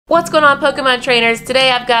What's going on, Pokemon trainers?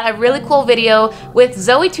 Today I've got a really cool video with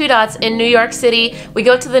ZoeTwoDots in New York City. We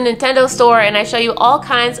go to the Nintendo store and I show you all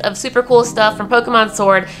kinds of super cool stuff from Pokemon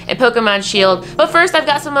Sword and Pokemon Shield. But first, I've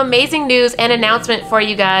got some amazing news and announcement for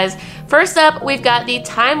you guys. First up, we've got the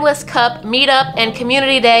Timeless Cup Meetup and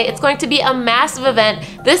Community Day. It's going to be a massive event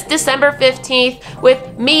this December 15th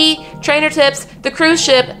with me, Trainer Tips, the Cruise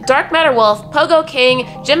Ship, Dark Matter Wolf, Pogo King,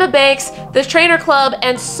 Jimma Banks, the Trainer Club,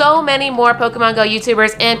 and so many more Pokemon Go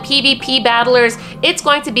YouTubers and PvP battlers. It's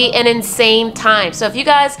going to be an insane time. So if you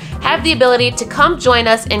guys have the ability to come join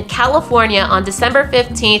us in California on December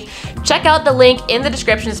 15th, check out the link in the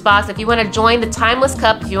description box if you want to join the Timeless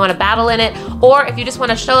Cup, if you want to battle in it, or if you just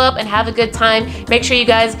want to show up and have a good time. Make sure you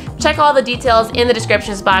guys check all the details in the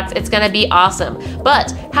description box. It's going to be awesome.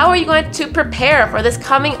 But how are you going to prepare for this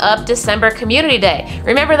coming up December Community Day?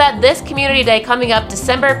 Remember that this Community Day coming up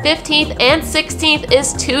December 15th and 16th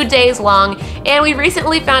is 2 days long, and we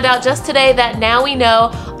recently found out just today that now we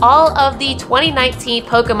know all of the 2019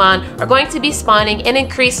 Pokemon are going to be spawning in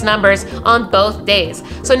increased numbers on both days.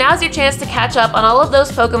 So now's your chance to catch up on all of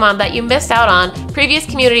those Pokemon that you missed out on previous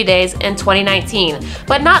community days in 2019.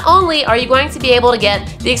 But not only are you going to be able to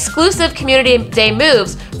get the exclusive Community Day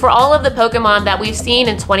moves for all of the Pokemon that we've seen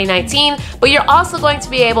in 2019, but you're also going to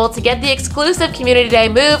be able to get the exclusive Community Day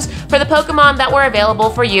moves for the Pokemon that were available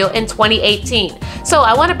for you in 2018. So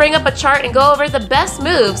I want to bring up a chart and go over the best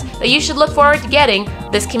moves that you should look forward to getting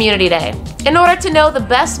this Community Day. In order to know the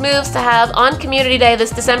best moves to have on Community Day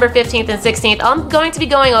this December 15th and 16th, I'm going to be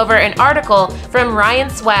going over an article from Ryan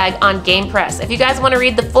Swag on Game Press. If you guys want to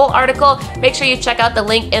read the full article, make sure you check out the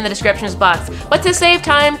link in the description box. But to save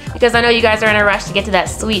time, because I know you guys are in a rush to get to that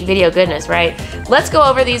sweet video goodness, right? Let's go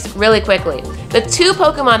over these really quickly. The two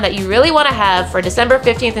Pokemon that you really want to have for December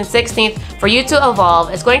 15th and 16th for you to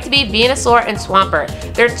evolve is going to be Venusaur and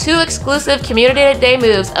Swampert. Their two exclusive Community Day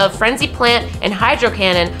moves of Frenzy Plant and Hydro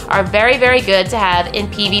Cannon are very good to have in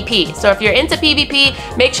PvP. So if you're into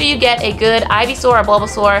PvP, make sure you get a good Ivysaur or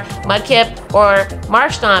Bulbasaur, Mudkip, or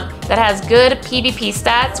Marshtomp that has good PvP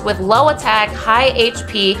stats with low attack, high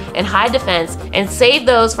HP, and high defense, and save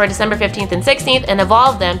those for December 15th and 16th and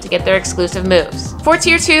evolve them to get their exclusive moves. For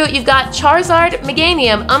Tier 2, you've got Charizard,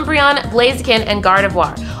 Meganium, Umbreon, Blaziken, and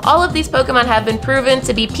Gardevoir. All of these Pokemon have been proven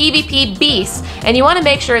to be PvP beasts, and you want to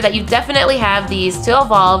make sure that you definitely have these to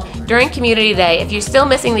evolve during Community Day if you're still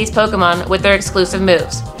missing these Pokemon with their exclusive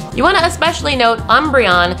moves. You want to especially note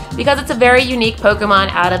Umbreon because it's a very unique Pokemon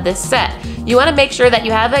out of this set. You want to make sure that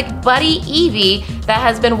you have a buddy Eevee that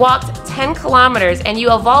has been walked 10 kilometers and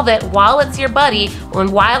you evolve it while it's your buddy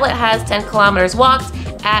and while it has 10 kilometers walked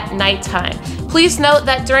at nighttime. Please note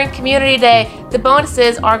that during Community Day, the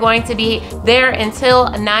bonuses are going to be there until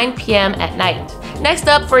 9 p.m. at night. Next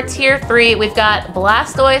up for Tier 3, we've got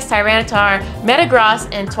Blastoise, Tyranitar, Metagross,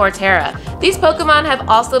 and Torterra. These Pokemon have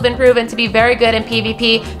also been proven to be very good in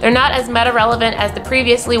PvP. They're not as meta relevant as the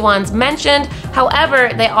previously ones mentioned.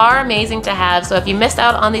 However, they are amazing to have, so if you missed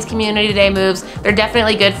out on these Community Day moves, they're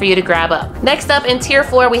definitely good for you to grab up. Next up in Tier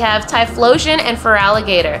 4, we have Typhlosion and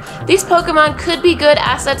Feraligatr. These Pokemon could be good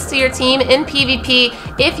assets to your team in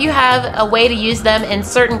PvP if you have a way to use them in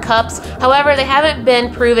certain cups. However, they haven't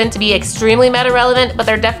been proven to be extremely meta relevant, but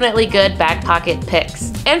they're definitely good back pocket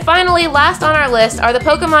picks. And finally, last on our list are the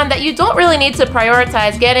Pokemon that you don't really need to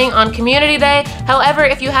prioritize getting on Community Day. However,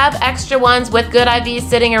 if you have extra ones with good IVs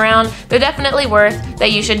sitting around, they're definitely worth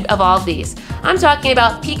that you should evolve these. I'm talking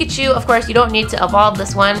about Pikachu. Of course, you don't need to evolve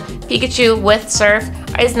this one. Pikachu with Surf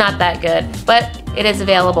is not that good, but it is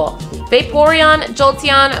available. Vaporeon,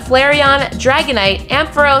 Jolteon, Flareon, Dragonite,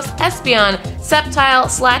 Ampharos, Espeon, Sceptile,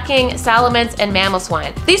 Slacking, Salamence, and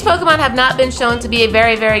Mamoswine. These Pokemon have not been shown to be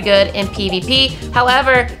very good in PvP.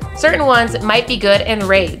 However, certain ones might be good in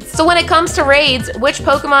raids. So when it comes to raids, which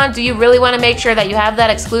Pokemon do you really want to make sure that you have that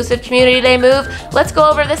exclusive Community Day move? Let's go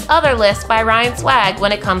over this other list by Ryan Swag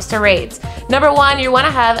when it comes to raids. Number 1, you want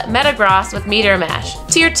to have Metagross with Meteor Mash.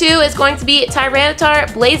 Tier 2 is going to be Tyranitar,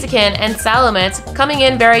 Blaziken, and Salamence, coming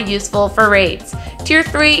in very useful for raids. Tier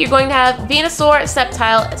 3, you're going to have Venusaur,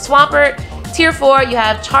 Sceptile, Swampert. Tier 4, you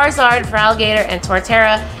have Charizard, Feraligatr, and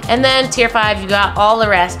Torterra. And then Tier 5, you got all the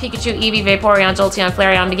rest: Pikachu, Eevee, Vaporeon, Jolteon,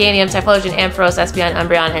 Flareon, Meganium, Typhlosion, Ampharos, Espeon,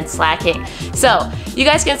 Umbreon, and Slacking. So, you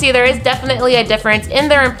guys can see there is definitely a difference in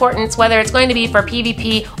their importance, whether it's going to be for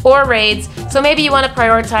PvP or raids. So maybe you want to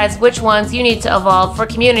prioritize which ones you need to evolve for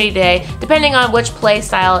Community Day, depending on which play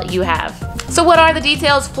style you have. So what are the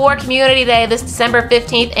details for Community Day this December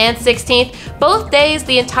 15th and 16th? Both days,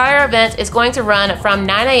 the entire event is going to run from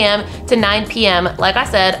 9 a.m. to 9 p.m. like I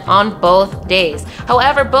said, on both days.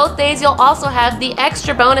 However, both days you'll also have the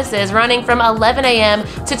extra bonuses running from 11 a.m.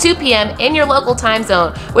 to 2 p.m. in your local time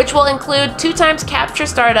zone, which will include 2 times Capture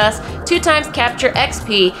Stardust, 2 times Capture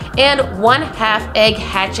XP, and 1/2 egg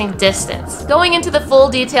hatching distance. Going into the full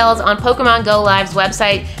details on Pokemon Go Live's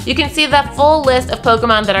website, you can see the full list of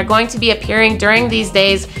Pokemon that are going to be appearing during these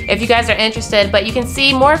days if you guys are interested, but you can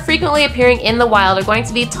see more frequently appearing in the wild are going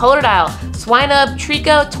to be Totodile, Swinub,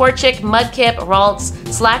 Trico, Torchic, Mudkip, Ralts,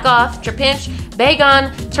 Slackoth, Trapinch,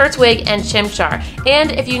 Bagon, Turtwig, and Chimchar.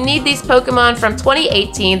 And if you need these Pokemon from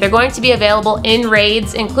 2018, they're going to be available in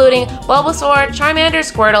raids, including Bulbasaur, Charmander,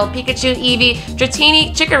 Squirtle, Pikachu, Eevee,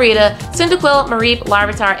 Dratini, Chikorita, Cyndaquil, Mareep,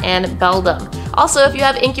 Larvitar, and Beldum. Also, if you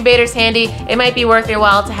have incubators handy, it might be worth your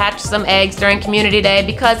while to hatch some eggs during Community Day,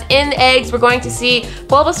 because in eggs we're going to see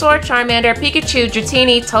Bulbasaur, Charmander, Pikachu,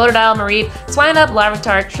 Dratini, Totodile, Mareep, Swinub,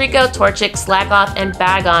 Larvitar, Trico, Torchic, Slackoth, and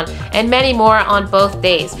Bagon, and many more on both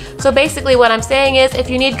days. So basically what I'm saying is, if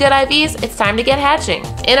you need good IVs, it's time to get hatching.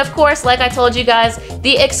 And of course, like I told you guys,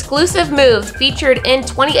 the exclusive moves featured in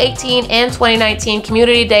 2018 and 2019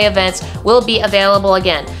 Community Day events will be available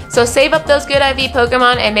again. So save up those good IV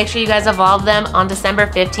Pokemon and make sure you guys evolve them on December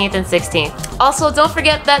 15th and 16th. Also, don't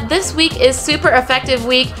forget that this week is Super Effective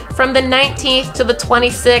Week. From the 19th to the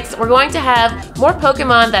 26th, we're going to have more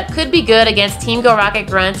Pokemon that could be good against Team Go Rocket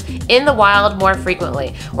Grunts in the wild more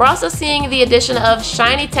frequently. We're also seeing the addition of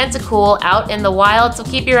Shiny Tentacool out in the wild, so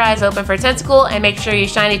keep your eyes open for Tentacool and make sure you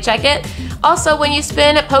shiny check it. Also, when you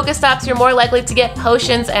spin Pokestops, you're more likely to get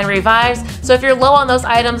potions and revives, so if you're low on those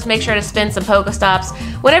items, make sure to spin some Pokestops.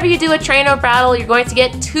 Whenever you do a trainer battle, you're going to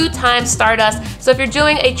get 2 times Stardust, so if you're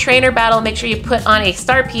doing a trainer battle, make sure you put on a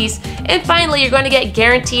star piece. And finally, you're going to get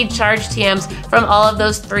guaranteed charge TMs from all of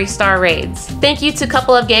those 3-star raids. Thank you to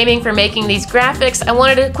Couple of Gaming for making these graphics. I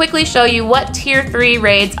wanted to quickly show you what Tier 3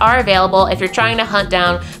 raids are available if you're trying to hunt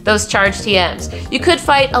down those charge TMs. You could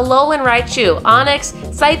fight Alolan Raichu, Onix,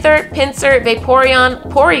 Scyther, Pinsir, Vaporeon,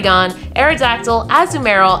 Porygon, Aerodactyl,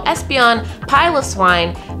 Azumarill, Espeon,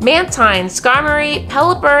 Piloswine, Mantine, Skarmory,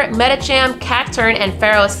 Pelipper, Medicham, Cacturne, and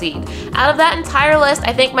Ferroseed. Out of that entire list,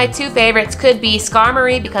 I think my 2 favorites could be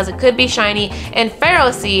Skarmory because it could be shiny, and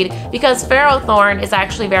Ferroseed because Ferrothorn is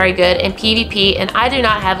actually very good in PvP, and I do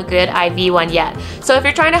not have a good IV one yet. So if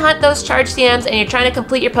you're trying to hunt those charge TMs and you're trying to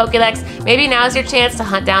complete your Pokedex, maybe now's your chance to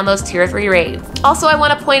hunt down those Tier 3 raids. Also, I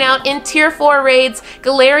want to point out in Tier 4 raids,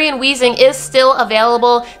 Galarian Weezing is still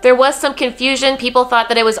available. There was some confusion. People thought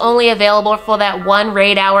that it was only available for that 1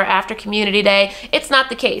 raid hour after Community Day. It's not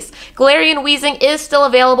the case. Galarian Weezing is still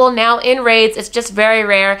available now in raids. It's just very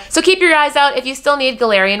rare. So keep your eyes out if you still need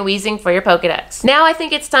Galarian Weezing for your Pokedex. Now I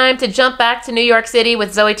think it's time to jump back to New York City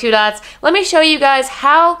with ZoeTwoDots. Let me show you guys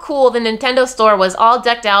how cool the Nintendo store was all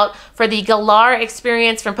decked out for the Galar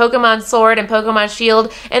experience from Pokemon Sword and Pokemon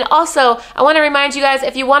Shield. And also, I want to remind you guys,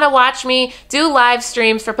 if you want to watch me do live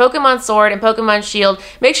streams for Pokemon Sword and Pokemon Shield,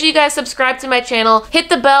 make sure you guys subscribe to my channel, hit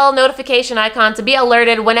the bell notification icon to be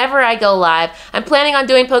alerted whenever I go live. I'm planning on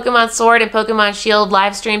doing Pokemon Sword and Pokemon Shield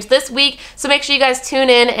live streams this week, so make sure you guys tune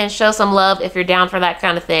in and show some love if you're down for that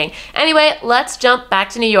kind of thing. Anyway, let's jump back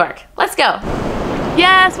to New York. Let's go.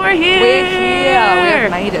 Yes, we're here. We're here.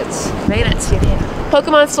 We've made it. Made it. Yeah.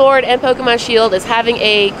 Pokemon Sword and Pokemon Shield is having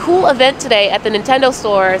a cool event today at the Nintendo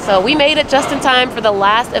store, so we made it just in time for the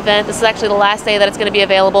last event. This is actually the last day that it's going to be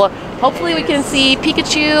available. Hopefully we can see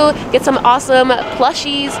Pikachu, get some awesome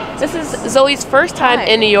plushies. This is Zoe's first time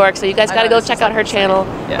in New York, so you guys got to go check out her channel.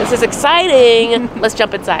 Yeah. This is exciting. Let's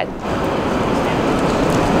jump inside.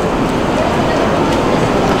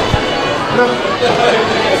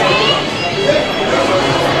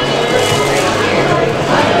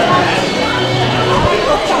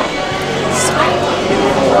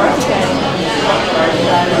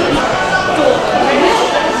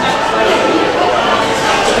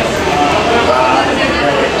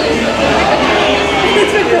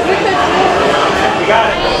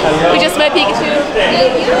 We just met Pikachu.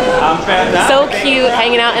 So cute,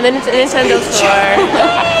 hanging out in the Nintendo store.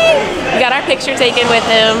 We got our picture taken with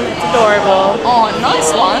him. It's adorable. Oh,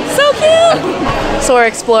 nice one. So cute. So we're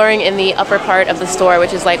exploring in the upper part of the store,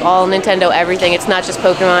 which is like all Nintendo everything. It's not just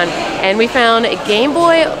Pokemon. And we found Game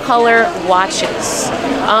Boy Color watches.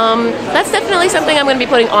 That's definitely something I'm going to be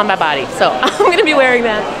putting on my body. So I'm going to be wearing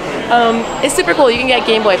that. It's super cool. You can get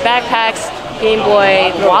Game Boy backpacks, Game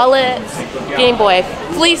Boy wallets, Game Boy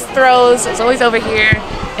fleece throws. It's always over here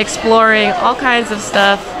exploring all kinds of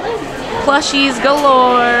stuff. Plushies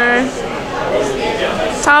galore.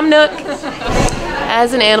 Tom Nook.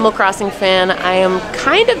 as an Animal Crossing fan, I am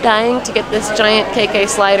kind of dying to get this giant KK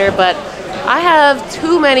slider, but I have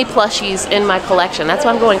too many plushies in my collection. That's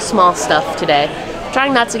why I'm going small stuff today.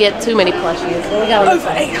 Trying not to get too many plushies. We got over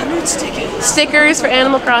 800 stickers. Stickers for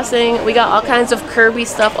Animal Crossing. We got all kinds of Kirby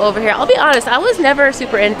stuff over here. I'll be honest, I was never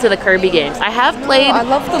super into the Kirby games. I have played. I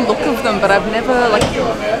love the look of them, but I've never like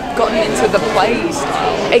gotten into the play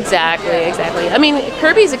style. Exactly. I mean,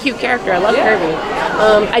 Kirby's a cute character. I love Kirby.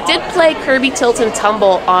 I did play Kirby Tilt and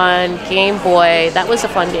Tumble on Game Boy. That was a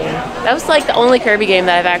fun game. That was like the only Kirby game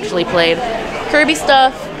that I've actually played. Kirby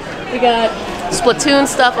stuff. We got Splatoon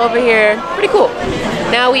stuff over here. Pretty cool.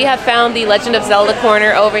 Now we have found the Legend of Zelda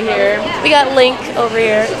corner over here. We got Link over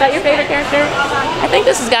here. Is that your favorite character? I think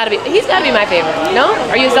this has got to be, he's got to be my favorite. No?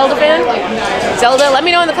 Are you a Zelda fan? Zelda? Let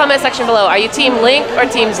me know in the comment section below. Are you Team Link or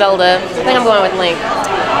Team Zelda? I think I'm going with Link.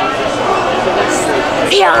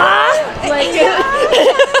 Yeah! Like,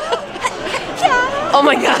 oh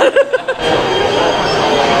my god.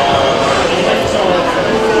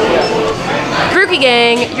 Grookey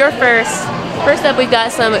gang, you're first. First up, we've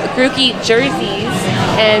got some Grookey jerseys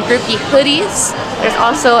and Grookey hoodies. There's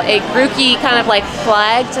also a Grookey kind of like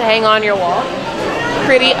flag to hang on your wall.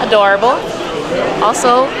 Pretty adorable.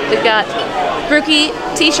 Also, we've got Grookey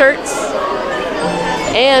t-shirts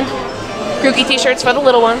and Grookey t-shirts for the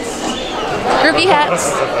little ones. Grookey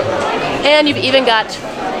hats. And you've even got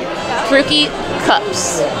Grookey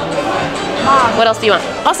cups. What else do you want?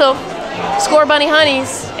 Also, Scorbunny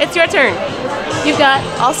honeys, it's your turn. You've got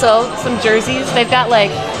also some jerseys. They've got like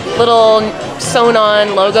little sewn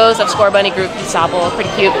on logos of Scorbunny, Grookey, Sobble. Pretty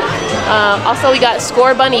cute. Also, we got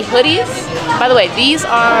Scorbunny hoodies. By the way, these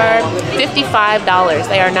are $55.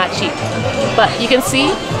 They are not cheap. But you can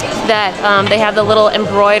see that they have the little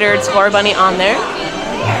embroidered Scorbunny on there.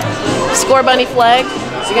 Scorbunny flag.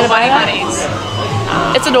 So you're gonna buy that?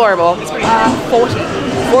 It's adorable.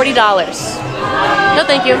 $40. No,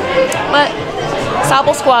 thank you. But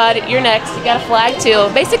Sobble Squad, you're next. You got a flag too.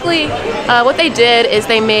 Basically, what they did is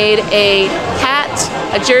they made a hat,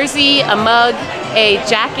 a jersey, a mug, a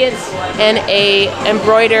jacket, and a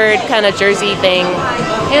embroidered kind of jersey thing.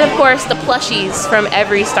 And of course, the plushies from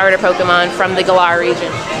every starter Pokemon from the Galar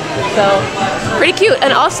region. So, pretty cute.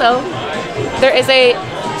 And also, there is a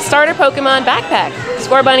starter Pokemon backpack.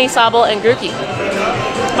 Scorbunny, Sobble, and Grookey.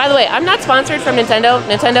 By the way, I'm not sponsored from Nintendo.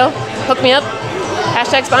 Nintendo, hook me up.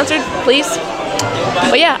 Hashtag sponsored, please.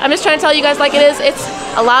 But yeah, I'm just trying to tell you guys like it is. It's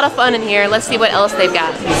a lot of fun in here. Let's see what else they've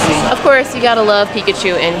got. Of course, you gotta love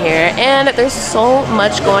Pikachu in here. And there's so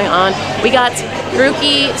much going on. We got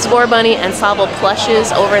Grookey, Scorbunny, and Sobble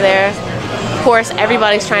plushes over there. Of course,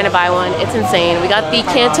 everybody's trying to buy one. It's insane. We got the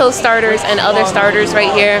Kanto starters and other starters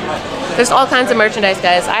right here. There's all kinds of merchandise,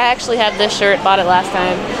 guys. I actually have this shirt, bought it last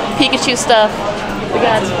time. Pikachu stuff. We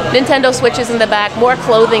got Nintendo Switches in the back, more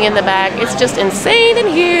clothing in the back. It's just insane in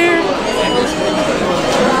here.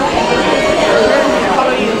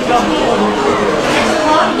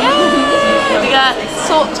 Yeah! We got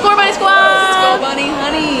Scorbunny Squad! Scorbunny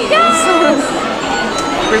honey! Yes!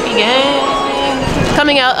 Grookey gang.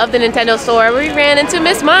 Coming out of the Nintendo store, we ran into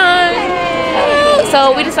Miss Mime.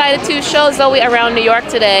 So we decided to show Zoe around New York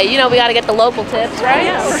today. You know, we got to get the local tips, right?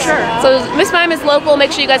 Yeah, for sure. So Miss Mime is local.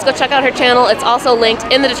 Make sure you guys go check out her channel. It's also linked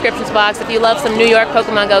in the description box if you love some New York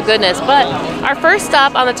Pokemon Go goodness. But our first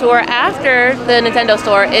stop on the tour after the Nintendo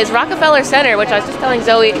store is Rockefeller Center, which I was just telling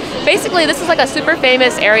Zoe. Basically, this is like a super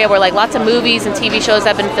famous area where like lots of movies and TV shows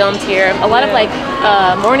have been filmed here. A lot of like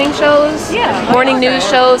morning shows, morning news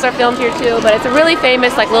shows are filmed here too. But it's a really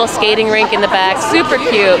famous like little skating rink in the back. Super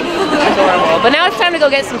cute, adorable. But now it's time to go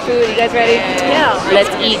get some food. You guys ready? Yeah. Let's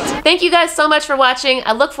eat. Thank you guys so much for watching.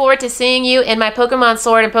 I look forward to seeing you in my Pokemon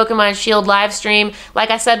Sword and Pokemon Shield live stream.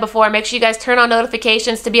 Like I said before, make sure you guys turn on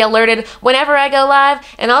notifications to be alerted whenever I go live,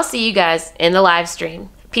 and I'll see you guys in the live stream.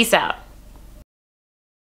 Peace out.